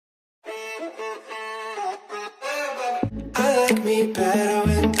I like me better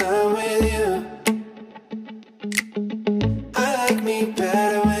when I'm with you. I like me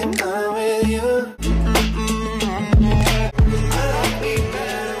better when I'm with you. I like me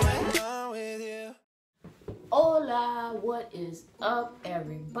better when I'm with you. Hola, what is up,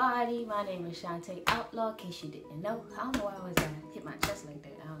 everybody? My name is Shante Outlaw, in case you didn't know. I don't know why I was gonna hit my chest like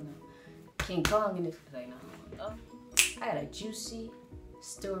that. I don't know. King Kong in this. Like, no. I got a juicy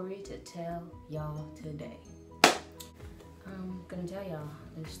story to tell y'all today. I'm gonna tell y'all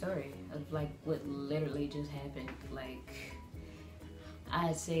this story of like what literally just happened. Like,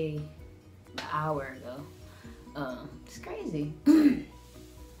 I'd say an hour ago. It's crazy. This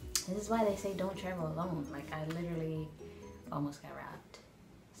is why they say don't travel alone. Like, I literally almost got robbed.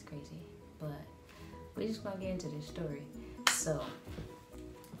 It's crazy. But we're just gonna get into this story. So,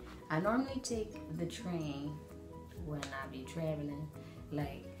 I normally take the train when I be traveling.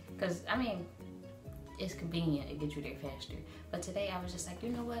 Like, cause I mean, it's convenient, it gets you there faster. But today I was just like, you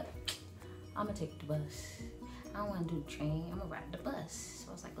know what? I'm gonna take the bus. I don't wanna do the train, I'm gonna ride the bus.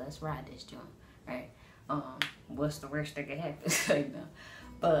 So I was like, let's ride this joint, right? What's the worst that could happen? Like, no.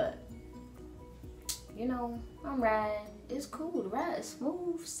 But, you know, I'm riding. It's cool. The ride is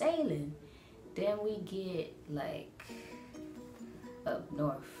smooth sailing. Then we get, like, up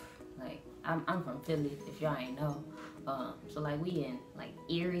north. Like, I'm from Philly, if y'all ain't know. So, like, we in, like,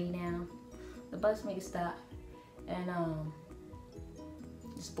 Erie now. The bus make a stop. And,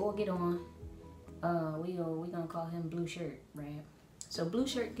 this boy get on. We gonna call him Blue Shirt, right? So Blue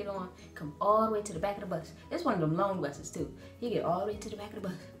Shirt get on, come all the way to the back of the bus. It's one of them long buses too. He get all the way to the back of the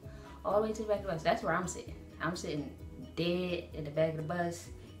bus. All the way to the back of the bus. That's where I'm sitting. I'm sitting dead in the back of the bus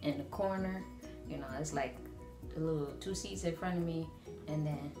in the corner. You know, it's like the little 2 seats in front of me, and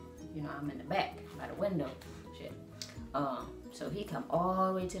then, you know, I'm in the back by the window. Shit. So he come all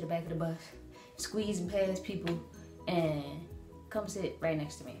the way to the back of the bus, squeezing past people, and come sit right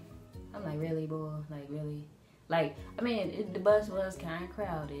next to me. I'm like, really, boy? Like, really? Like, I mean, the bus was kind of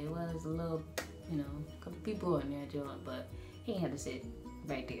crowded. It was a little, you know, a couple people in there, John, but he had to sit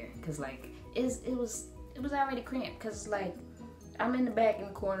right there, cause like it was already cramped. Cause like I'm in the back in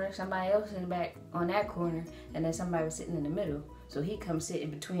the corner, somebody else in the back on that corner, and then somebody was sitting in the middle. So he comes sit in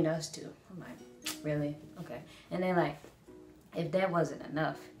between us two. I'm like, really? Okay. And then like, if that wasn't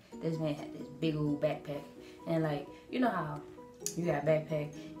enough, this man had this big old backpack, and like, you know how you got a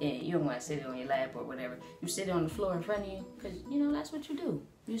backpack and you don't want to sit it on your lap or whatever. You sit it on the floor in front of you, because, you know, that's what you do.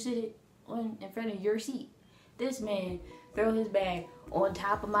 You sit it in front of your seat. This man throw his bag on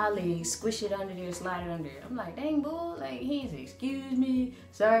top of my legs, squish it under there, slide it under there. I'm like, dang, bull. Like, he ain't say, excuse me,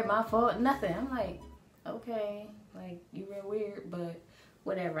 sorry, my fault, nothing. I'm like, okay, like, you real weird, but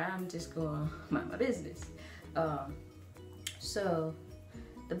whatever. I'm just going to mind my business. So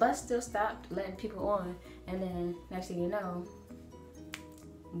the bus still stopped letting people on, and then next thing you know,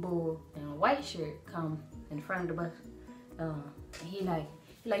 bull in a white shirt come in front of the bus. And he like,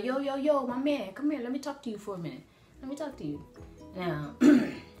 yo, my man, come here, let me talk to you for a minute. Let me talk to you. Now,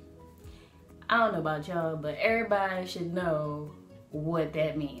 I don't know about y'all, but everybody should know what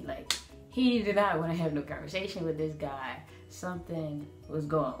that means. Like, he did not want to have no conversation with this guy. Something was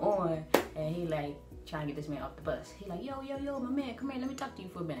going on, and he like trying to get this man off the bus. He like, yo, my man, come here, let me talk to you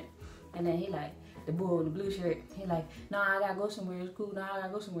for a minute. And then he like, the boy with the blue shirt, he like, nah, I gotta go somewhere, it's cool, nah, I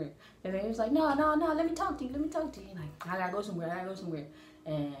gotta go somewhere. And then he was like, no, let me talk to you. He like, I gotta go somewhere.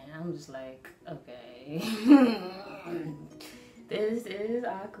 And I'm just like, okay. This is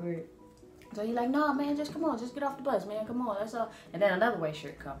awkward. So he like, no, man, just come on, just get off the bus, man, come on, that's all. And then another white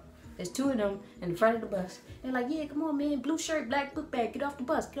shirt come. There's two of them in front of the bus. They're like, yeah, come on, man, blue shirt, black book bag, get off the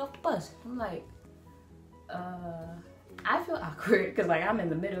bus. I'm like, I feel awkward, because like I'm in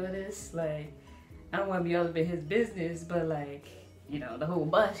the middle of this, like, I don't want to be all up in his business, but like, you know, the whole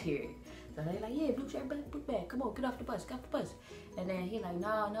bus here. So they like, yeah, blue shirt, black book bag, come on, get off the bus. And then he like,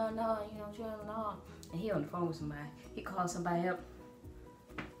 no, you know, no. And he on the phone with somebody. He called somebody up,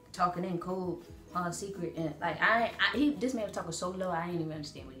 talking in code, all secret, and like this man was talking so low, I didn't even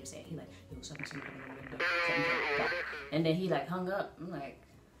understand what he was saying. He like, yo, something. And then he like hung up. I'm like,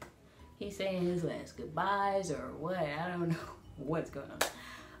 he's saying his last goodbyes or what? I don't know what's going on.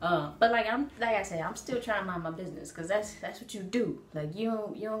 But like I said, I'm still trying to mind my business, cause that's what you do. Like, you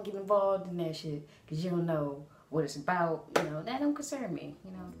don't get involved in that shit, cause you don't know what it's about. You know, that don't concern me.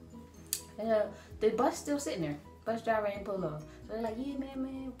 You know, and the bus still sitting there. Bus driver ain't pull off. So they're like, yeah,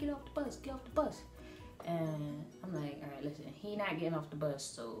 man, get off the bus. And I'm like, all right, listen, he not getting off the bus,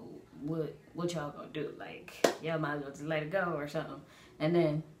 so what y'all gonna do? Like, y'all might as well just let it go or something. And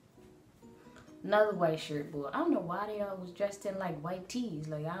then another white shirt boy. I don't know why they all was dressed in like white tees.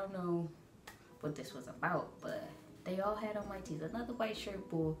 Like, I don't know what this was about, but they all had on white tees. Another white shirt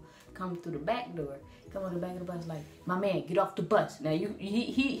bull come through the back door, come on the back of the bus like, my man, get off the bus. Now you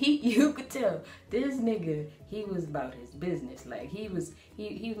could tell this nigga, he was about his business. Like he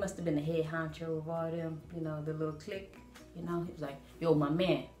must have been the head honcho of all them, you know, the little clique. You know, he was like, yo, my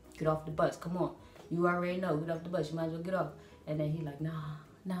man, get off the bus. Come on, you already know, get off the bus. You might as well get off. And then he like, nah,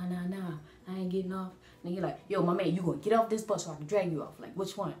 I ain't getting off. And he like, yo, my man, you gonna get off this bus so I can drag you off? Like,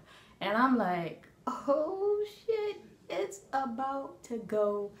 which one? And I'm like, oh shit, it's about to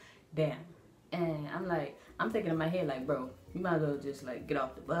go down. And I'm like, I'm thinking in my head like, bro, you might as well just like get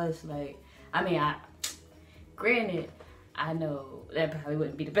off the bus. Like, I mean, granted, I know that probably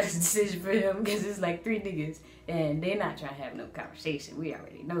wouldn't be the best decision for him because it's like 3 niggas and they're not trying to have no conversation. We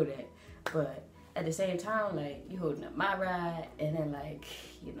already know that. But at the same time, like, you holding up my ride, and then like,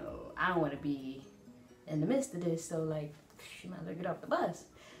 you know, I don't want to be in the midst of this, so like, you might as well get off the bus.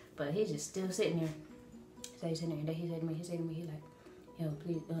 But he's just still sitting there. So he's sitting there, and then he said to me, he like, yo,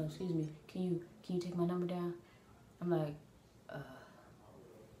 please, excuse me, can you take my number down? I'm like,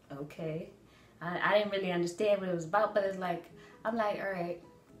 okay. I didn't really understand what it was about, but it's like, I'm like, all right,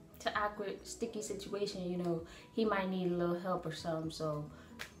 it's an awkward, sticky situation, you know, he might need a little help or something, so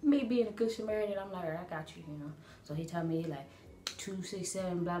me being a good Samaritan, I'm like, all right, I got you, you know. So he told me, like,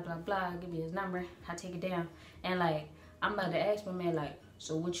 267, blah, blah, blah, give me his number, I take it down, and like, I'm about to ask my man, like,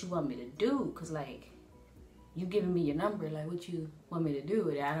 so what you want me to do? Cause like, you giving me your number, like, what you want me to do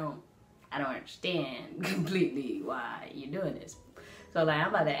with it? I don't understand completely why you're doing this. So like, I'm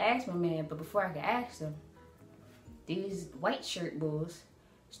about to ask my man, but before I can ask him, these white shirt bulls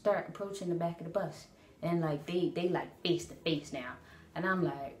start approaching the back of the bus, and like they like face to face now, and I'm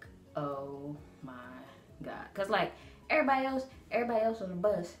like, oh my god, cause like everybody else on the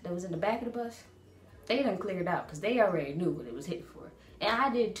bus that was in the back of the bus, they done cleared out, cause they already knew what it was hit for, and I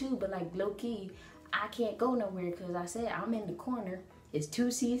did too, but like low key, I can't go nowhere, cause I said I'm in the corner. It's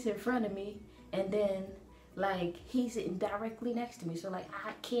 2 seats in front of me, and then like he's sitting directly next to me, so like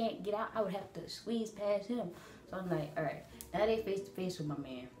I can't get out. I would have to squeeze past him. So I'm like, all right, now they face to face with my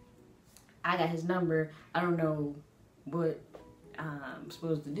man. I got his number. I don't know what I'm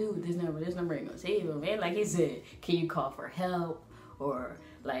supposed to do with this number. This number ain't gonna save him, man. Like he said, can you call for help, or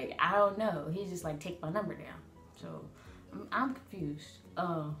like I don't know. He's just like, take my number down. So I'm confused.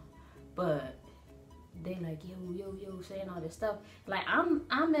 But they like, yo, saying all this stuff. Like I'm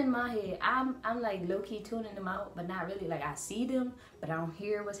in my head. I'm like low key tuning them out, but not really. Like I see them, but I don't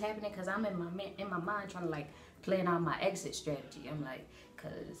hear what's happening because I'm in my mind trying to like plan out my exit strategy. I'm like,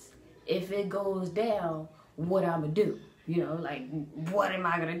 cause if it goes down, what I'ma do? You know, like what am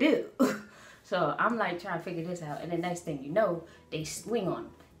I gonna do? So I'm like trying to figure this out, and the next thing you know, they swing on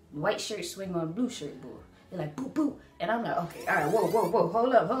white shirt swing on blue shirt bull. They're like, boop, boop. And I'm like, okay, all right, whoa,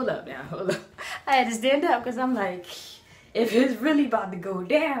 hold up now, hold up. I had to stand up because I'm like, if it's really about to go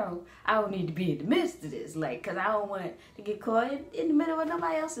down, I don't need to be in the midst of this. Like, because I don't want to get caught in the middle of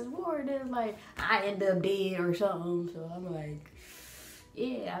nobody else's war. And then, like, I end up dead or something. So I'm like,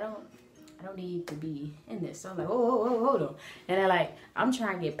 yeah, I don't need to be in this. So I'm like, hold on. And then, like, I'm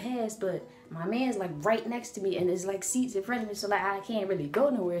trying to get past, but my man's, like, right next to me. And there's, like, seats in front of me. So, like, I can't really go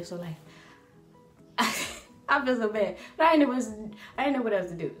nowhere. So, like, I feel so bad, but I didn't know what else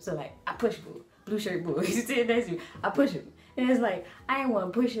to do. So like, I push blue shirt bull. He's sitting next to me. I push him, and it's like I didn't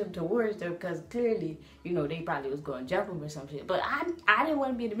want to push him towards them because clearly, you know, they probably was going to jump him or some shit. But I didn't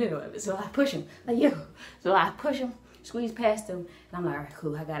want to be in the middle of it, so I push him like yo. So I push him, squeeze past him, and I'm like, all right,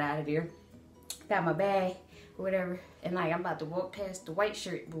 cool. I got out of there, got my bag or whatever, and like I'm about to walk past the white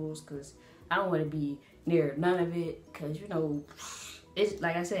shirt bulls because I don't want to be near none of it because you know. It's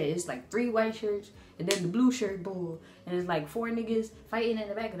like I said, it's like 3 white shirts and then the blue shirt bull, and it's like 4 niggas fighting in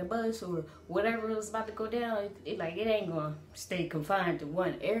the back of the bus or whatever was about to go down. It ain't gonna stay confined to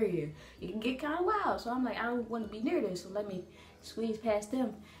one area. It can get kind of wild. So I'm like, I don't want to be near this, so let me squeeze past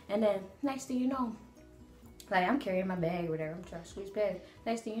them. And then next thing you know, like I'm carrying my bag or whatever, I'm trying to squeeze past.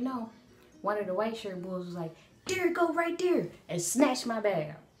 Next thing you know, one of the white shirt bulls was like, there, go right there, and snatched my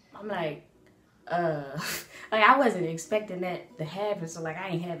bag out. I'm like, like I wasn't expecting that to happen, so like I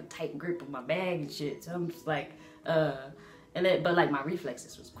ain't had a tight grip of my bag and shit, so I'm just like, and then, but like my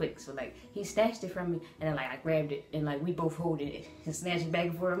reflexes was quick, so like he snatched it from me, and then like I grabbed it, and like we both holding it and snatched it back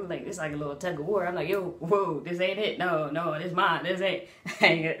and forth. I'm like, it's like a little tug of war. I'm like, yo, whoa, this ain't it. No, this mine. This ain't. I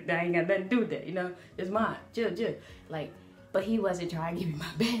ain't got nothing to do with that. You know, it's mine. Chill. Like, but he wasn't trying to give me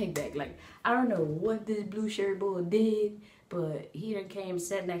my bag back. Like I don't know what this blue shirt bull did. But he done came and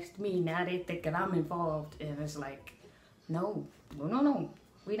sat next to me. Now they thinking I'm involved, and it's like, no, we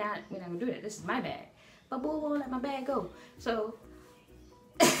not gonna do that. This is my bag. But bull won't let my bag go. So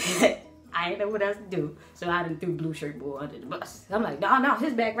I I didn't know what else to do. So I done threw blue shirt boy under the bus. I'm like, no,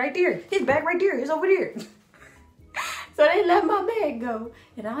 his bag right there. His bag right there. It's over there. So they let my bag go.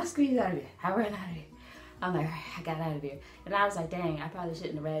 And I squeezed out of there. I ran out of there. I'm like, all right, I got out of there. And I was like, dang, I probably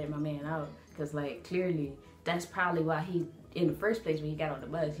shouldn't have ratted my man out. Because, like, clearly, that's probably why he, in the first place, when he got on the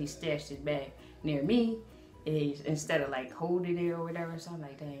bus, he stashed his bag near me. Instead of, like, holding it or whatever. So I'm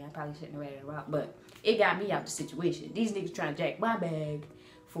like, dang, I probably shouldn't have ratted him out. But it got me out the situation. These niggas trying to jack my bag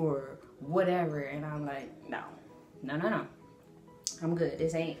for whatever. And I'm like, no. I'm good.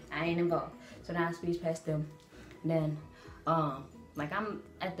 I ain't involved. So now I squeeze past them. And then, like, I'm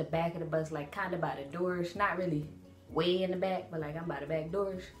at the back of the bus, like, kind of by the doors. Not really way in the back, but, like, I'm by the back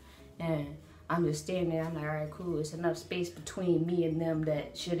doors. And I'm just standing there. I'm like, all right, cool. It's enough space between me and them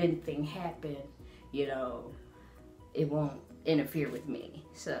that should anything happen, you know, it won't interfere with me.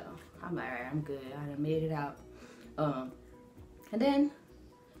 So I'm like, all right, I'm good. I done made it out. And then,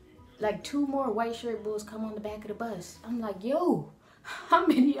 like, 2 more white shirt bulls come on the back of the bus. I'm like, yo, how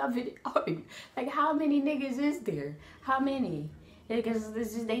many of it are you? Like, how many niggas is there? How many? Because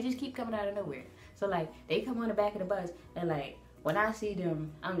they just keep coming out of nowhere. So, like, they come on the back of the bus, and, like, when I see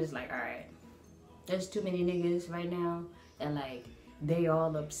them, I'm just like, all right, there's too many niggas right now, and, like, they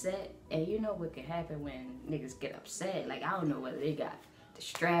all upset. And you know what can happen when niggas get upset? Like, I don't know whether they got the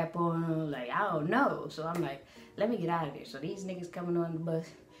strap on them. Like, I don't know. So I'm like, let me get out of there. So these niggas coming on the bus,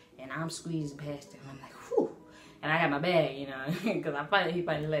 and I'm squeezing past them. I'm like, whew. And I got my bag, you know, because he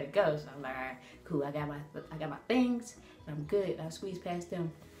finally let it go. So I'm like, all right, cool. I got my things. I'm good. I squeeze past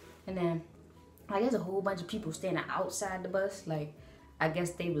them, and then like there's a whole bunch of people standing outside the bus. Like, I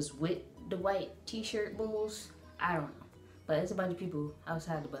guess they was with the white t-shirt bulls. I don't know, but it's a bunch of people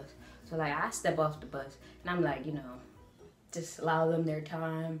outside the bus. So like I step off the bus, and I'm like, you know, just allow them their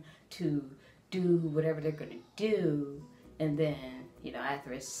time to do whatever they're gonna do, and then, you know,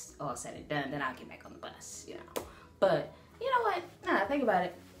 after it's all said and done, then I'll get back on the bus, you know. But you know what? Nah, think about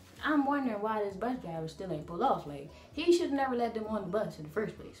it. I'm wondering why this bus driver still ain't pulled off. Like, he should never let them on the bus in the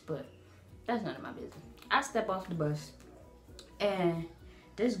first place, but that's none of my business. I step off the bus, and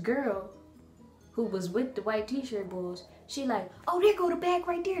this girl who was with the white t-shirt bulls, she like, oh, there go the bag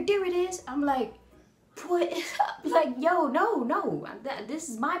right there. There it is. I'm like, what is up? Like, yo, no. This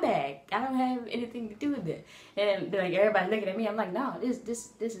is my bag. I don't have anything to do with it. And like everybody looking at me, I'm like, no,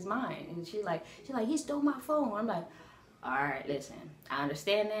 this is mine. And she's like, he stole my phone. I'm like, all right, listen, I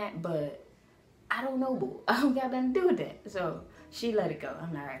understand that, but I don't know, boo. I don't got nothing to do with that. So she let it go.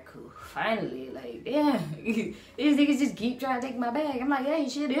 I'm like, all right, cool. Finally, like, damn, these niggas just keep trying to take my bag. I'm like, there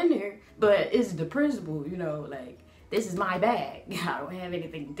ain't shit in there, but it's the principle, you know, like, this is my bag. I don't have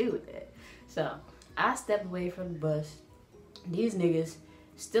anything to do with it. So I stepped away from the bus. These niggas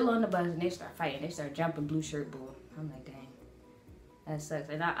still on the bus, and they start fighting. They start jumping blue shirt bull. I'm like, dang, that sucks.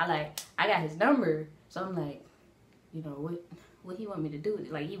 And I got his number, so I'm like, you know, what he want me to do with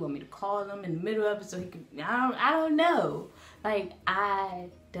it? Like, he want me to call him in the middle of it so he could, I don't know. Like, I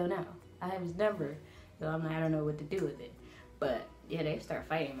don't know. I have his number, so I'm like, I don't know what to do with it. But yeah, they start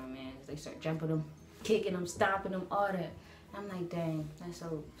fighting, my man. They start jumping him, kicking him, stomping him, all that. I'm like, dang, that's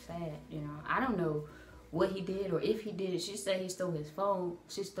so sad, you know. I don't know what he did or if he did it. She said he stole his phone.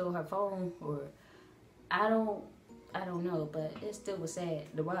 She stole her phone, or I don't know, but it still was sad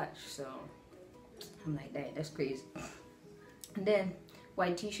to watch. So I'm like, that's crazy. And then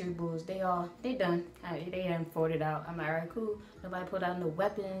white t-shirt bulls, they done. They done fought it out. I'm like, all right, cool. Nobody put out no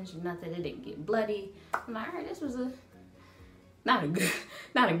weapons, nothing. They didn't get bloody. I'm like, all right, this was not a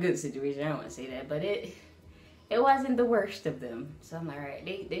good situation. I don't want to say that, but it wasn't the worst of them. So I'm like, all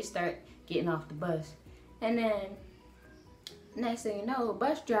right, they start getting off the bus. And then next thing you know,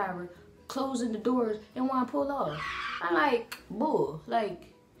 bus driver closing the doors and want to pull off. I'm like, bull, like,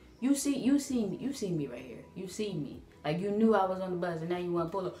 you see me right here. You see me. Like, you knew I was on the bus, and now you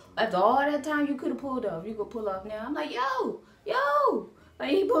want to pull off. After all that time, you could have pulled off. You could pull off now. I'm like, yo.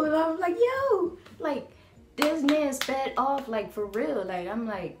 Like, he pulled off. I'm like, yo. Like, this man sped off, like, for real. Like, I'm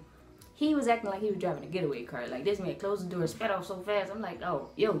like, he was acting like he was driving a getaway car. Like, this man closed the door, sped off so fast. I'm like, oh,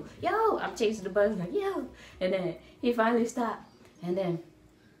 yo. I'm chasing the bus, like, yo. And then he finally stopped. And then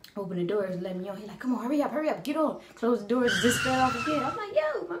open the doors and let me on. He like, come on, hurry up, get on. Close the doors, just sped off again. I'm like,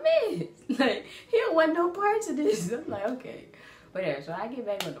 yo, my man. Like, he don't want no parts of this. I'm like, okay. Whatever. So I get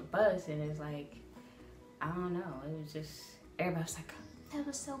back on the bus, and it's like, I don't know. It was just, everybody's like, that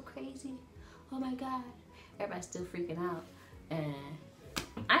was so crazy. Oh my God. Everybody's still freaking out. And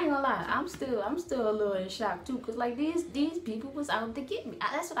I ain't gonna lie, I'm still a little in shock too, cause like these people was out to get me.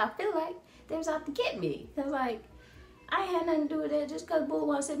 That's what I feel like. They was out to get me. Cause like, I ain't had nothing to do with that. Just because Bull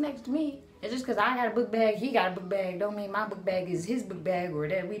want to sit next to me. It's just because I got a book bag, he got a book bag. Don't mean my book bag is his book bag or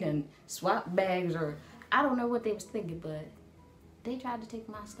that we done swap bags or... I don't know what they was thinking, but they tried to take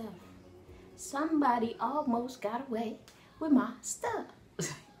my stuff. Somebody almost got away with my stuff.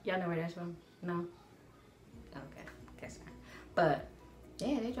 Y'all know where that's from? No? Okay, guess not. But,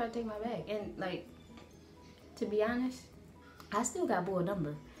 yeah, they tried to take my bag. And, like, to be honest, I still got Bull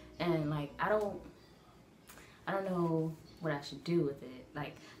number. And, like, I don't know what I should do with it.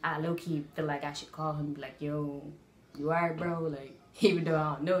 Like, I low-key feel like I should call him and be like, yo, you alright, bro? Like, even though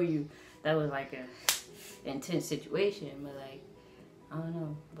I don't know you, that was like a intense situation. But, like, I don't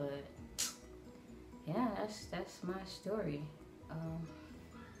know. But, yeah, that's my story.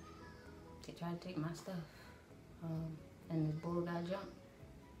 They tried to take my stuff. And this Bull got jumped.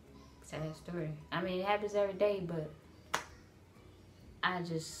 Sad story. I mean, it happens every day, but I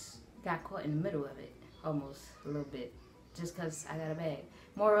just got caught in the middle of it. Almost a little bit, just because I got a bag.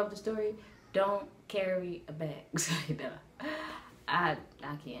 Moral of the story, don't carry a bag. No. I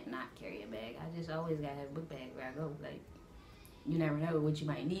can't not carry a bag. I just always gotta have a book bag where I go. Like, you never know what you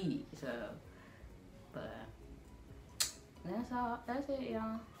might need. So, but that's all. That's it,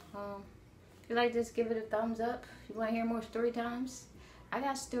 y'all. If you like this, give it a thumbs up. If you want to hear more story times, I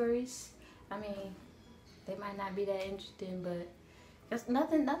got stories. I mean, they might not be that interesting, but because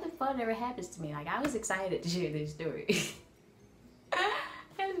nothing fun ever happens to me. Like, I was excited to share this story.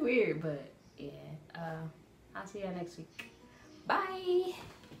 That's weird, but yeah. I'll see y'all next week. Bye.